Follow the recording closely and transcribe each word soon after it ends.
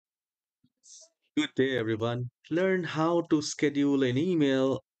Good day, everyone. Learn how to schedule an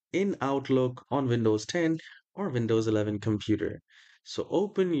email in Outlook on Windows 10 or Windows 11 computer. So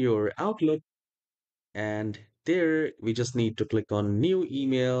open your Outlook, and there we just need to click on new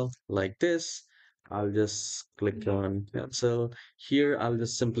email like this. I'll just click on cancel. Here, I'll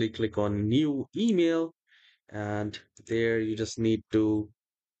just simply click on new email, and there you just need to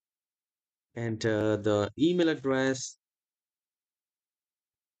enter the email address.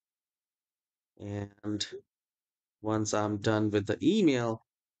 And once I'm done with the email,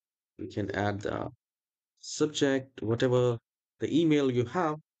 we can add the subject, whatever the email you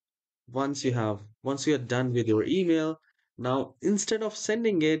have. Once you are done with your email, now instead of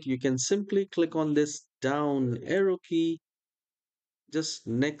sending it, you can simply click on this down arrow key just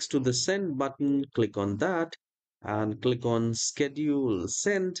next to the send button. Click on that and click on schedule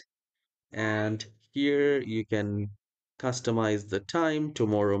send. And here you can customize the time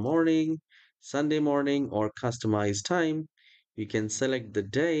tomorrow morning, Sunday morning, or customize time. You can select the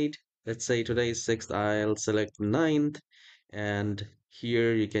date. Let's say today is 6th, I'll select 9th. And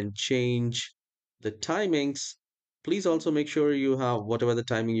here you can change the timings. Please also make sure you have whatever the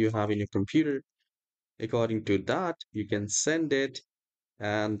timing you have in your computer. According to that, you can send it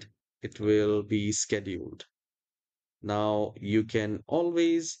and it will be scheduled. Now you can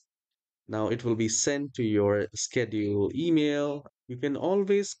always Now it will be sent to your schedule email. You can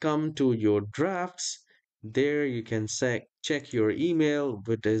always come to your drafts. There you can check your email,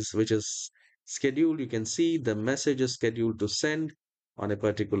 which is scheduled. You can see the message is scheduled to send on a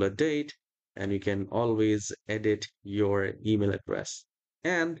particular date, and you can always edit your email address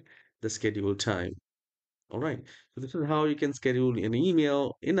and the scheduled time. All right. So this is how you can schedule an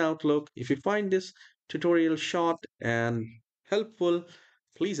email in Outlook. If you find this tutorial short and helpful,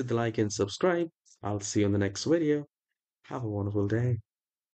 please hit the like and subscribe. I'll see you in the next video. Have a wonderful day.